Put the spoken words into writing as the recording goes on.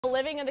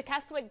Living in the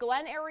Keswick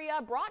Glen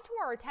area brought to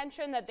our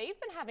attention that they've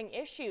been having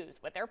issues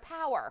with their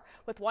power,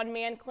 with one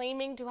man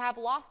claiming to have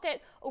lost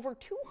it over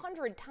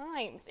 200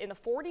 times in the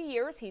 40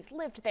 years he's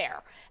lived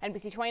there.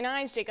 NBC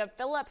 29's Jacob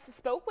Phillips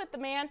spoke with the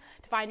man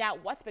to find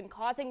out what's been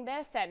causing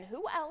this and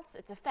who else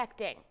it's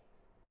affecting.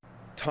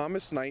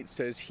 Thomas Knight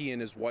says he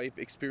and his wife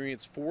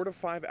experience 4 to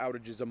 5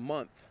 outages a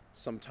month,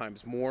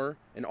 sometimes more,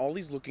 and all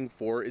he's looking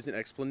for is an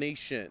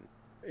explanation.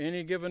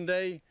 Any given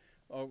day,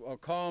 a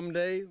calm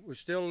day, we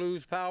still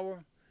lose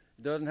power.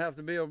 It doesn't have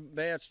to be a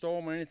bad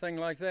storm or anything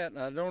like that.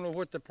 I don't know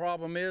what the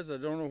problem is. I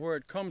don't know where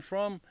it comes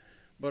from,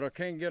 but I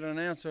can't get an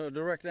answer, a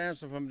direct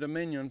answer from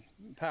Dominion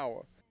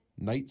Power.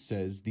 Knight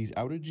says these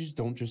outages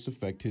don't just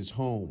affect his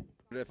home.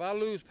 If I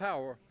lose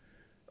power,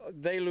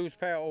 they lose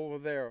power over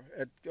there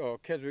at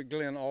Keswick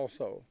Glen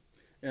also,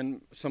 and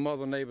some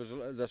other neighbors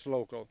that's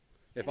local.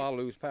 If I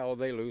lose power,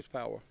 they lose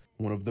power.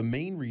 One of the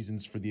main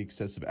reasons for the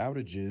excessive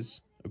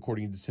outages,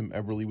 according to Tim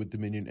Eberly with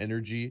Dominion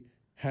Energy,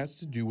 has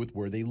to do with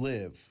where they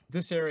live.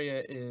 This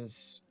area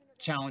is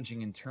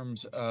challenging in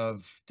terms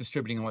of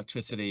distributing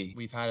electricity.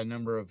 We've had a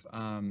number of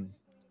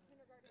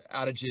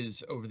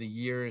outages over the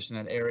years in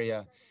that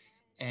area,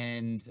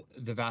 and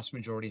the vast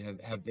majority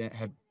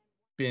have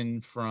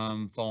been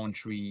from fallen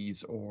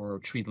trees or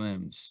tree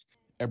limbs.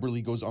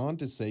 Eberly goes on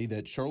to say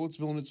that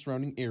Charlottesville and its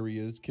surrounding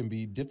areas can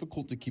be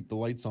difficult to keep the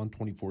lights on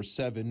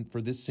 24/7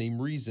 for this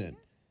same reason,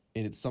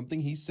 and it's something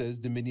he says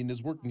Dominion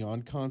is working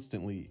on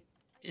constantly.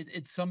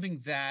 It's something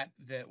that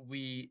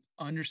we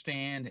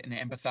understand and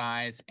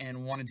empathize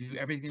and want to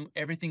do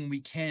everything we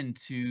can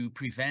to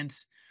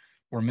prevent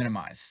or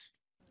minimize.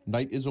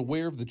 Knight is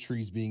aware of the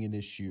trees being an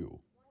issue,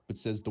 but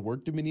says the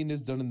work Dominion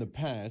has done in the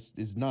past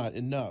is not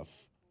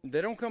enough. They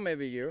don't come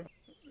every year.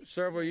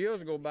 Several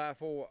years go by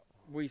before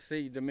we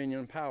see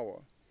Dominion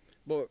Power.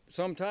 But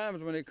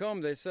sometimes when they come,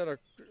 they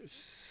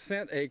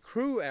sent a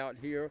crew out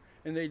here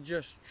and they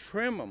just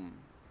trim them.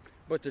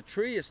 But the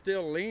tree is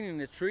still leaning,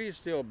 the tree is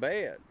still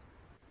bad,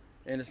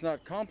 and it's not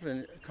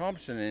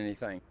accomplishing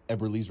anything.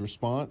 Eberly's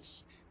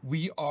response?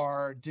 We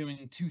are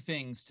doing two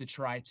things to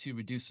try to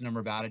reduce the number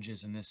of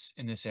outages in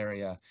this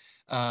area.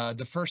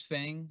 The first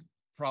thing,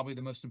 probably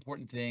the most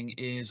important thing,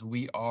 is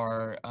we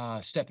are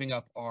stepping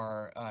up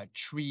our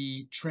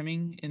tree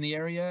trimming in the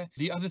area.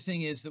 The other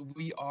thing is that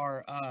we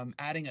are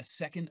adding a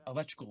second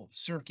electrical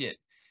circuit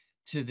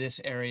to this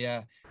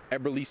area.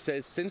 Eberly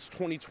says since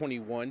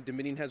 2021,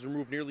 Dominion has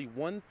removed nearly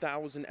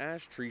 1,000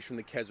 ash trees from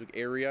the Keswick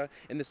area,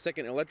 and the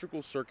second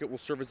electrical circuit will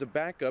serve as a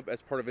backup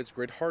as part of its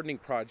grid hardening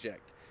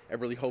project.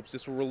 Eberly hopes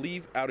this will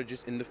relieve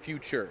outages in the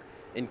future.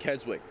 In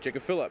Keswick,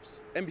 Jacob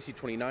Phillips, NBC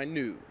 29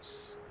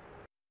 News.